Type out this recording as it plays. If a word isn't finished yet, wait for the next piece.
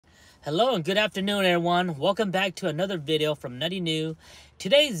Hello and good afternoon, everyone. Welcome back to another video from NuttyNu.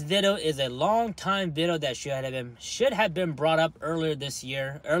 Today's video is a long time video that should have been brought up earlier this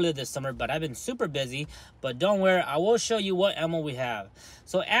summer, but I've been super busy. But don't worry, I will show you what ammo we have.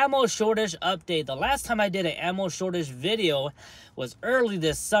 So ammo shortage update. The last time I did an ammo shortage video was early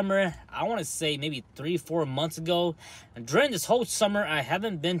this summer. I want to say maybe 3-4 months ago. And during this whole summer, I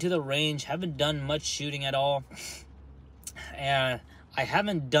haven't been to the range, haven't done much shooting at all. And I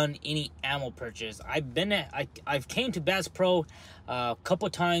haven't done any ammo purchase. I've came to Bass Pro a couple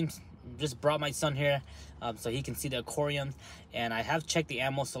times. Just brought my son here so he can see the aquarium, and I have checked the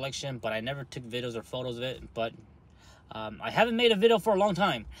ammo selection, but I never took videos or photos of it. But I haven't made a video for a long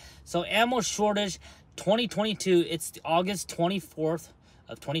time. So ammo shortage 2022. It's August 24th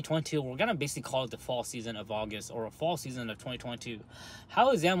of 2022. We're gonna basically call it the fall season of August, or a fall season of 2022.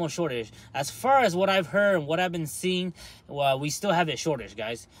 How is ammo shortage? As far as what I've heard and what I've been seeing, well, we still have a shortage,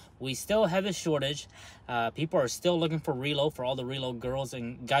 guys. We still have a shortage. People are still looking for reload, for all the reload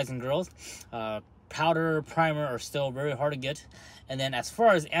guys and girls. Powder, primer are still very hard to get. And then as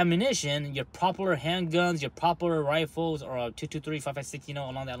far as ammunition, your popular handguns, your popular rifles, or 223, 556,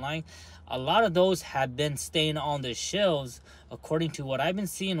 along that line, a lot of those have been staying on the shelves, according to what I've been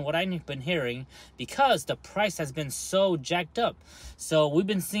seeing, what I've been hearing, because the price has been so jacked up. So we've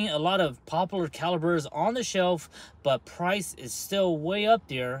been seeing a lot of popular calibers on the shelf, but price is still way up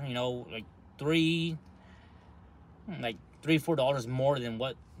there, like $3-4 more than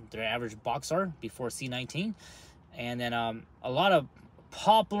what their average box are before C19. And then a lot of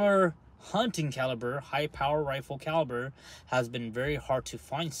popular hunting caliber, high power rifle caliber has been very hard to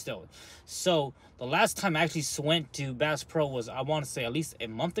find still. So the last time I actually went to Bass Pro was, I want to say, at least a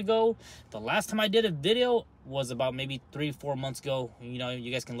month ago. The last time I did a video was about maybe 3-4 months ago.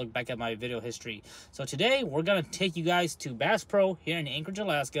 You guys can look back at my video history. So today we're gonna take you guys to Bass Pro here in Anchorage,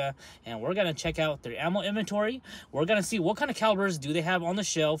 Alaska, and we're gonna check out their ammo inventory. We're gonna see what kind of calibers do they have on the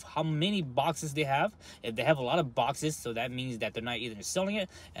shelf, how many boxes they have. If they have a lot of boxes, so that means that they're not either selling it.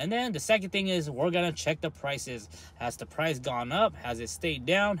 And then the second thing is, we're gonna check the prices. Has the price gone up? Has it stayed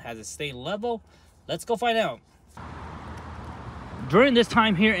down? Has it stayed level? Let's go find out. During this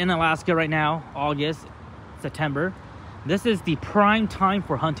time here in Alaska right now, August, September, this is the prime time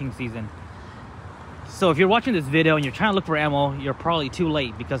for hunting season. So if you're watching this video and you're trying to look for ammo, you're probably too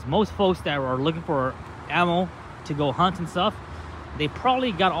late, because most folks that are looking for ammo to go hunt and stuff, they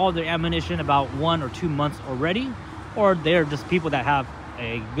probably got all their ammunition about 1 or 2 months already, or they're just people that have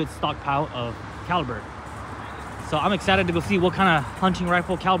a good stockpile of caliber. So I'm excited to go see what kind of hunting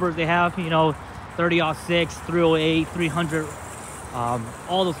rifle calibers they have. 30-06, 308, 300,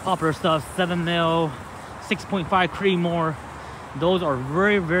 all those popular stuff, 7mm, 6.5 Creedmoor. Those are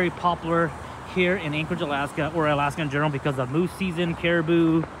very, very popular here in Anchorage, Alaska, or Alaska in general, because of moose season,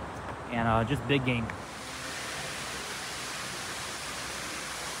 caribou, and just big game.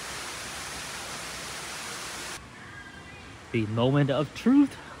 The moment of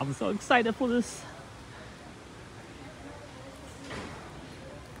truth. I'm so excited for this.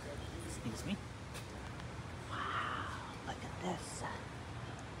 Excuse me. Wow, look at this.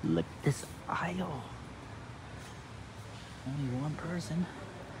 Look at this aisle. Only one person.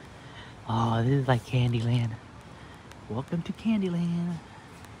 Oh, this is like Candyland. Welcome to Candyland.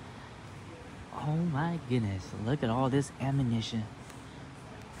 Oh my goodness, look at all this ammunition.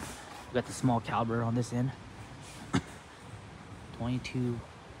 We got the small caliber on this end. 22,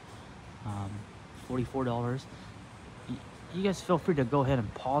 $44. You guys feel free to go ahead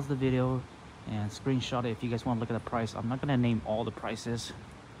and pause the video and screenshot it if you guys want to look at the price. I'm not gonna name all the prices.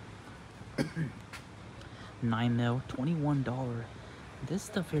 9mm, $21. This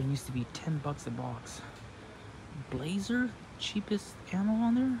stuff here used to be $10 a box. Blazer, cheapest ammo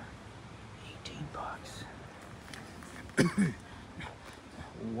on there, $18.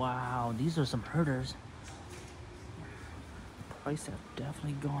 Wow, these are some herders. Price have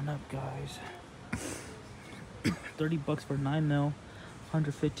definitely gone up, guys. $30 for 9mm,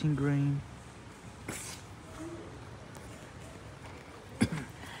 115 grain.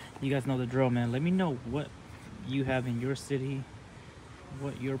 You guys know the drill, man. Let me know what you have in your city,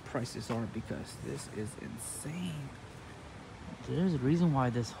 what your prices are, because this is insane. There's a reason why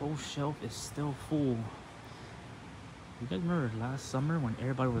this whole shelf is still full. You guys remember last summer when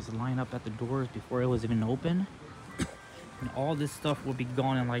everybody was lined up at the doors before it was even open? And all this stuff will be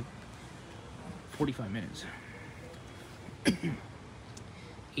gone in like 45 minutes.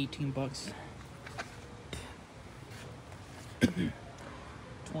 $18.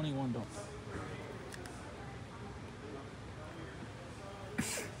 $21.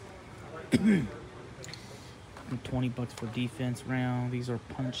 $20 for defense round. These are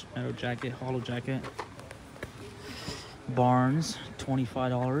punch, metal jacket, hollow jacket. Barnes,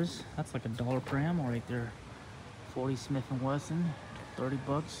 $25. That's like $1 per ammo right there. 40 Smith & Wesson, $30.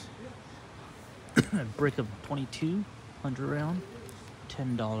 A brick of 22, 100 round,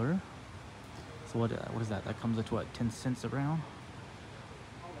 $10. So what is that? That comes to what, 10 cents a round?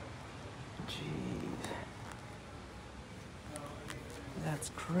 Jeez.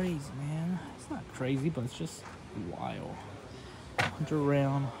 That's crazy, man. It's not crazy, but it's just wild. 100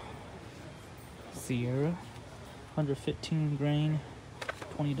 round Sierra, 115 grain,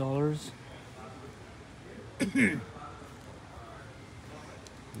 $20. This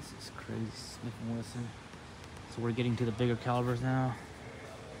is crazy. Smith & Wesson. So we're getting to the bigger calibers now.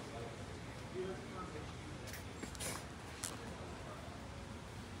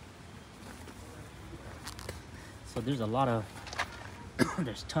 So there's a lot of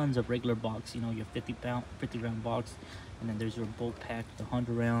there's tons of regular box, you know, your 50 round box, and then there's your bulk pack, the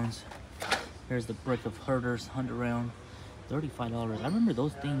 100 rounds. Here's the brick of Herders, 100 round, $35. I remember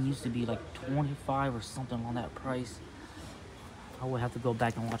those things used to be like 25 or something on that price. I would have to go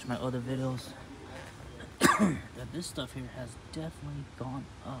back and watch my other videos. This stuff here has definitely gone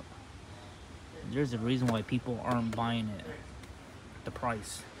up. There's a reason why people aren't buying it. The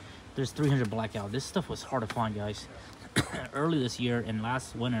price. There's 300 blackout. This stuff was hard to find, guys. Early this year and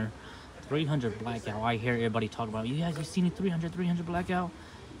last winter, 300 blackout. I hear everybody talk about, you guys, you seen it, 300 blackout?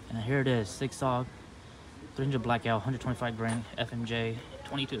 And here it is, 6 AUG, 300 blackout, 125 grain, FMJ,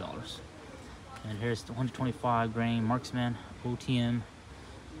 $22. And here's the 125 grain Marksman, OTM,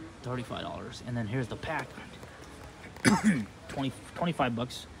 $35. And then here's the pack, 25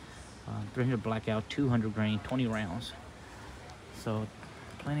 bucks, 300 blackout, 200 grain, 20 rounds. So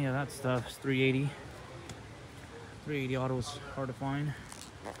plenty of that stuff. It's 380. 380 auto is hard to find.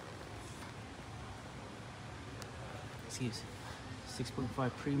 Excuse.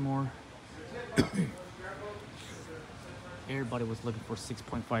 6.5 Creedmoor. Everybody was looking for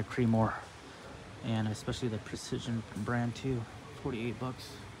 6.5 Creedmoor, and especially the Precision brand too. 48 bucks.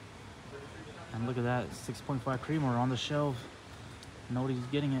 And look at that, 6.5 Creedmoor on the shelf. Nobody's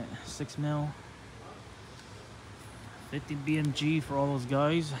getting it. 6 mil. 50 BMG for all those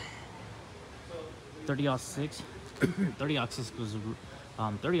guys. 30-06. 30-06 was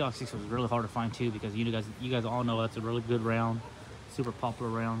 30-06 was really hard to find too, because you guys all know that's a really good round, super popular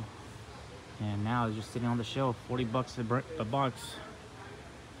round. And now it's just sitting on the shelf, 40 bucks a box.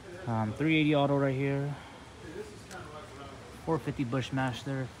 380 auto right here. 450 Bushmash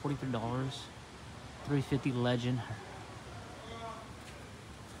there, $43. 350 Legend.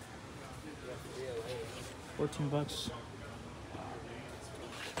 14 bucks.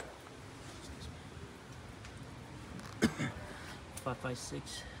 $5.56.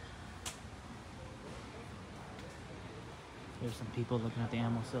 There's some people looking at the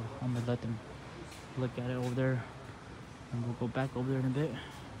ammo, so I'm gonna let them look at it over there, and we'll go back over there in a bit.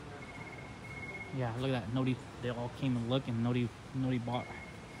 Yeah, look at that. Nobody, they all came and looked, and nobody bought.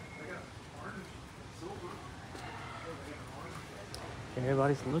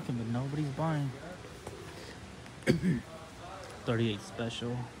 Everybody's looking, but nobody's buying. 38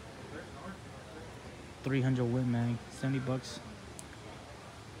 special. 300 Win Mag, 70 bucks.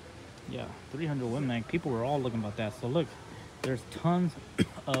 Yeah, 300 Win Mag. People were all looking about that. So look, there's tons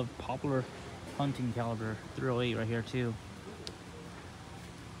of popular hunting caliber 308 right here too.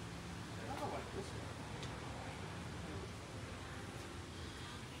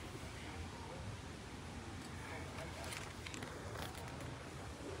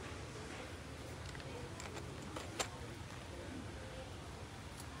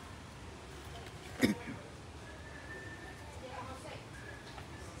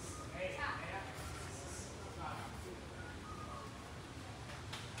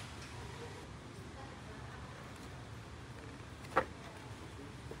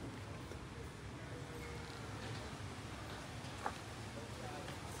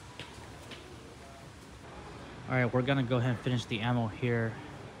 Alright, we're gonna go ahead and finish the ammo here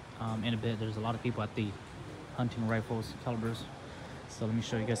in a bit. There's a lot of people at the hunting rifles, calibers. So let me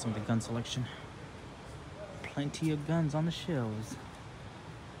show you guys some of the gun selection. Plenty of guns on the shelves.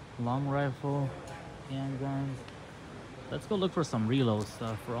 Long rifle, handguns. Let's go look for some reload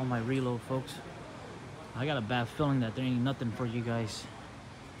stuff for all my reload folks. I got a bad feeling that there ain't nothing for you guys.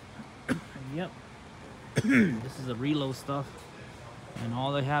 Yep. This is the reload stuff. And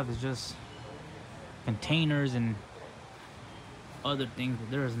all they have is just containers and other things.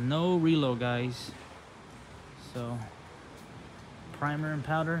 There is no reload, guys. So primer and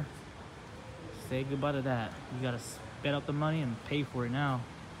powder, say goodbye to that. You gotta spit out the money and pay for it now.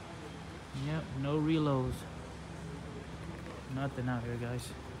 Yep, no reloads. Nothing out here, guys.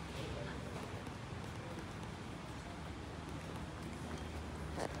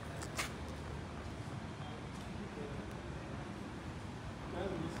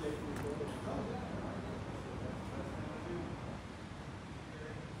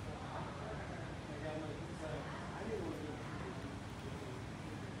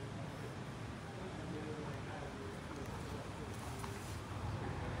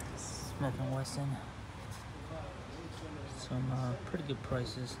 Smith & Wesson. Some pretty good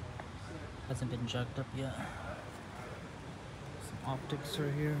prices. Hasn't been jacked up yet. Some optics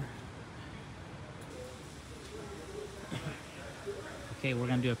right here. Okay, we're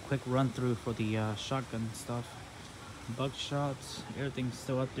gonna do a quick run through for the shotgun stuff. Buckshots, everything's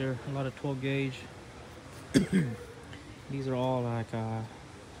still up there. A lot of 12 gauge. These are all like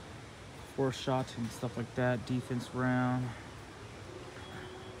 4 shots and stuff like that. Defense round.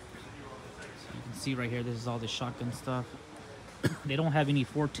 So you can see right here, this is all the shotgun stuff. They don't have any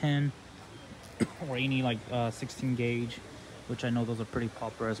 410 or any like 16 gauge, which I know those are pretty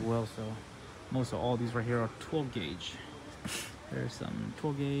popular as well. So most of all these right here are 12 gauge. There's some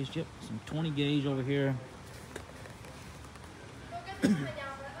 12 gauge, yep, some 20 gauge over here.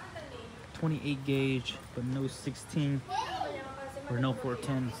 28 gauge, but no 16 or no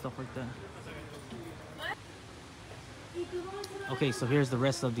 410, stuff like that. Okay, so here's the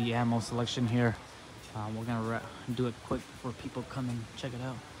rest of the ammo selection here. We're gonna do it quick before people come and check it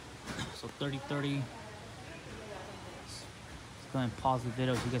out. So 30-30. Let's go ahead and pause the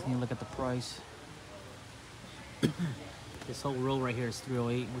video so you guys need to look at the price. This whole row right here is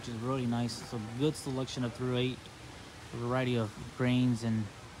 308, which is really nice. So good selection of 308, a variety of grains and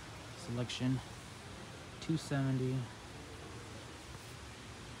selection. 270,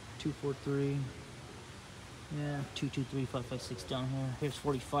 243, yeah, 223, 556 down here. Here's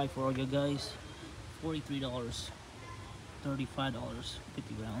 45 for all you guys. $43, $35,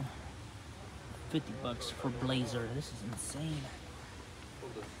 50 round, $50 for Blazer. This is insane.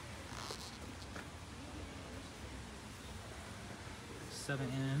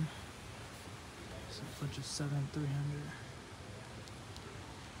 $7M, so a bunch of 7-300.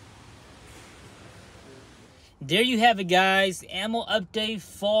 There you have it, guys. Ammo update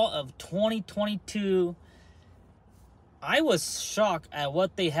fall of 2022. I was shocked at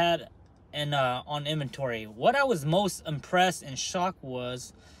what they had and on inventory. What I was most impressed and shocked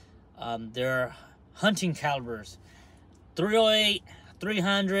was their hunting calibers: 308,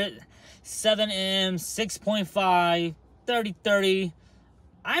 300, 7M, 6.5, 30-30.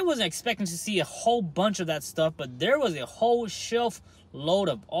 I wasn't expecting to see a whole bunch of that stuff, but there was a whole shelf load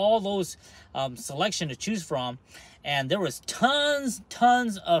of all those selection to choose from. And there was tons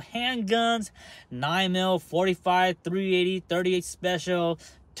of handguns: 9mm, 45, 380, 38 special,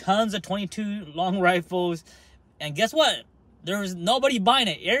 tons of 22 long rifles. And guess what? There was nobody buying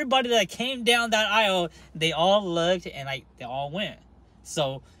it. Everybody that came down that aisle, they all looked and they all went.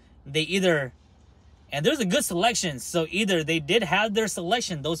 So they either, and there's a good selection, so either they did have their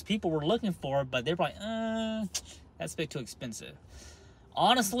selection those people were looking for, but they're probably, that's a bit too expensive.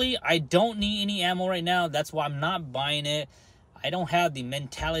 Honestly, I don't need any ammo right now. That's why I'm not buying it. I don't have the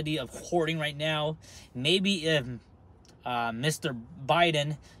mentality of hoarding right now. Maybe if Mr.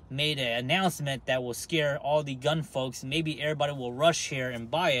 Biden made an announcement that will scare all the gun folks, maybe everybody will rush here and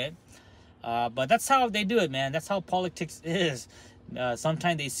buy it. But that's how they do it, man. That's how politics is.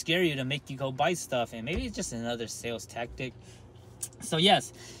 Sometimes they scare you to make you go buy stuff, and maybe it's just another sales tactic. So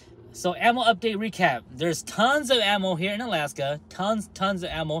yes, so ammo update recap. There's tons of ammo here in Alaska. Tons of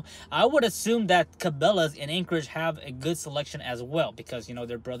ammo. I would assume that Cabela's in Anchorage have a good selection as well, because, you know,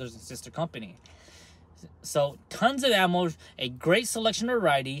 they're brothers and sister company. So tons of ammo, a great selection of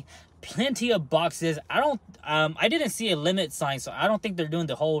variety, plenty of boxes. I didn't see a limit sign, so I don't think they're doing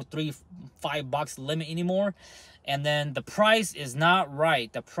the whole 3-5 box limit anymore. And then the price is not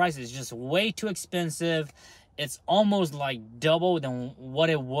right. The price is just way too expensive. It's almost like double than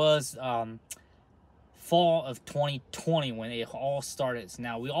what it was fall of 2020 when it all started.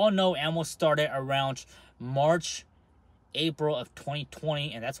 Now, we all know ammo started around March, April of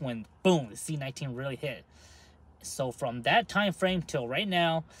 2020, and that's when, boom, the C19 really hit. So from that time frame till right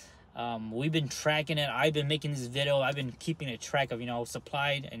now, we've been tracking it. I've been making this video. I've been keeping a track of, you know,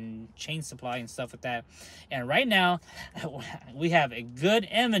 supply and chain supply and stuff like that. And right now, we have a good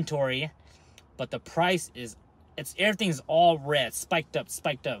inventory, but the price is, everything's all red, spiked up.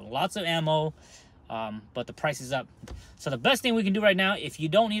 Lots of ammo, but the price is up. So the best thing we can do right now, if you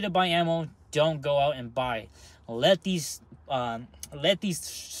don't need to buy ammo, don't go out and buy. Let these let these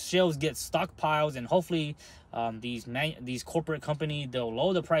shelves get stockpiles, and hopefully these corporate company, they'll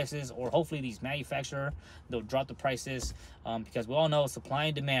lower the prices, or hopefully these manufacturer, they'll drop the prices, because we all know supply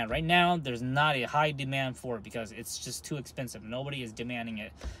and demand. Right now there's not a high demand for it because it's just too expensive. Nobody is demanding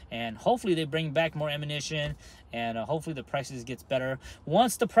it, and hopefully they bring back more ammunition, and hopefully the prices gets better.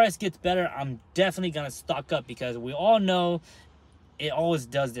 Once the price gets better, I'm definitely gonna stock up, because we all know it always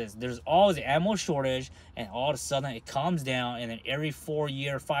does this. There's always an ammo shortage, and all of a sudden it calms down, and then every 4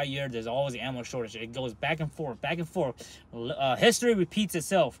 year, 5 year, there's always an ammo shortage. It goes back and forth, back and forth. History repeats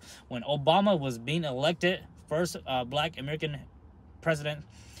itself. When Obama was being elected, first black American president,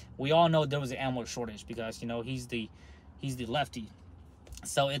 we all know there was an ammo shortage, because you know he's the lefty.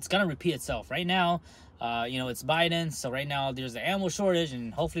 So it's gonna repeat itself. Right now, you know, it's Biden, so right now there's an ammo shortage,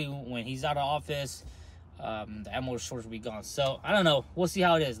 and hopefully when he's out of office, the ammo shortage will be gone. So I don't know, we'll see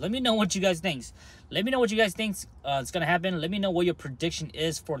how it is. Let me know what you guys think. Let me know what you guys think is gonna happen. Let me know what your prediction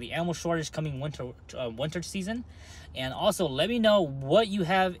is for the ammo shortage coming winter season, and also let me know what you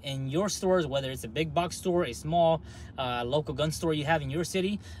have in your stores, whether it's a big box store, a small local gun store you have in your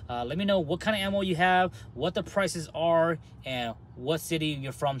city. Let me know what kind of ammo you have, what the prices are, and what city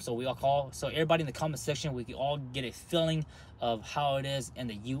you're from, so so everybody in the comment section, we can all get a feeling of how it is in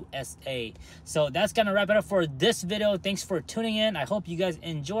the USA. So that's gonna wrap it up for this video. Thanks for tuning in. I hope you guys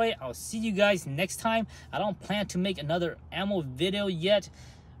enjoy. I'll see you guys next time. I don't plan to make another ammo video yet.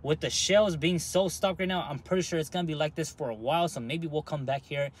 With the shelves being so stocked right now, I'm pretty sure it's gonna be like this for a while, so maybe we'll come back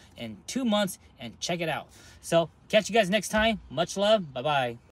here in 2 months and check it out. So catch you guys next time. Much love. Bye bye.